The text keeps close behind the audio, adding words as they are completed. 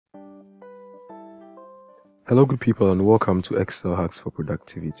Hello good people and welcome to Excel Hacks for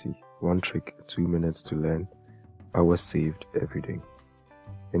Productivity. One trick, 2 minutes to learn, hours saved every day.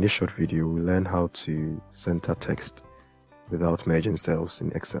 In this short video, we'll learn how to center text without merging cells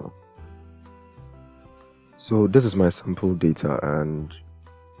in Excel. So this is my sample data, and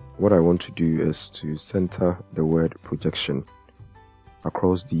what I want to do is to center the word projection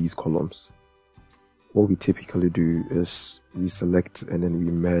across these columns. What we typically do is we select and then we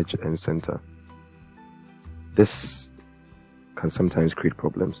merge and center. This can sometimes create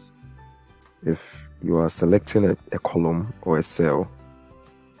problems. If you are selecting a column or a cell,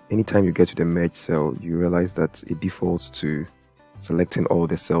 anytime you get to the merge cell, you realize that it defaults to selecting all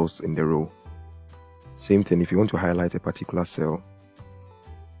the cells in the row. Same thing if you want to highlight a particular cell,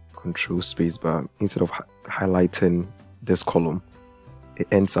 Control spacebar, instead of highlighting this column, it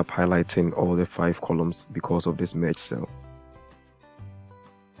ends up highlighting all the 5 columns because of this merge cell.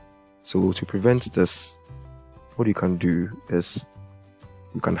 So to prevent this, what you can do is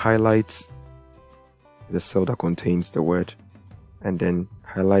you can highlight the cell that contains the word and then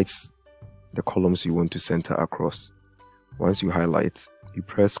highlight the columns you want to center across. Once you highlight, you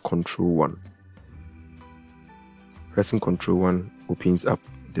press Ctrl 1. Pressing Ctrl 1 opens up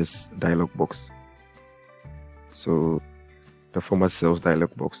this dialog box. So the format cells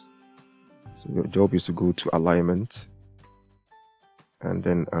dialog box. So your job is to go to alignment and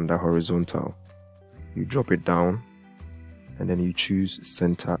then under horizontal, you drop it down and then you choose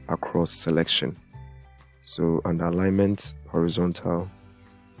center across selection. So under alignment horizontal,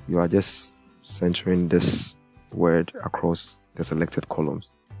 you are just centering this word across the selected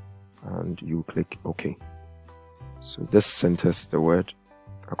columns and you click OK. So this centers the word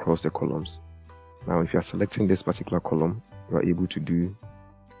across the columns. Now if you are selecting this particular column, you are able to do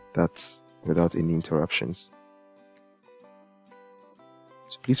that without any interruptions.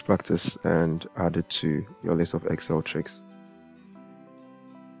 So please practice and add it to your list of Excel tricks.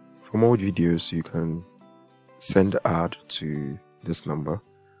 For more videos, you can send ad to this number.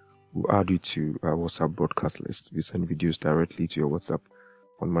 We'll add you to our WhatsApp broadcast list. We send videos directly to your WhatsApp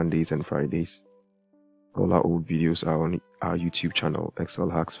on Mondays and Fridays. All our old videos are on our YouTube channel, Excel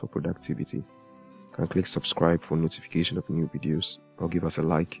Hacks for Productivity. You can click subscribe for notification of new videos or give us a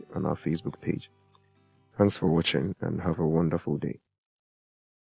like on our Facebook page. Thanks for watching and have a wonderful day.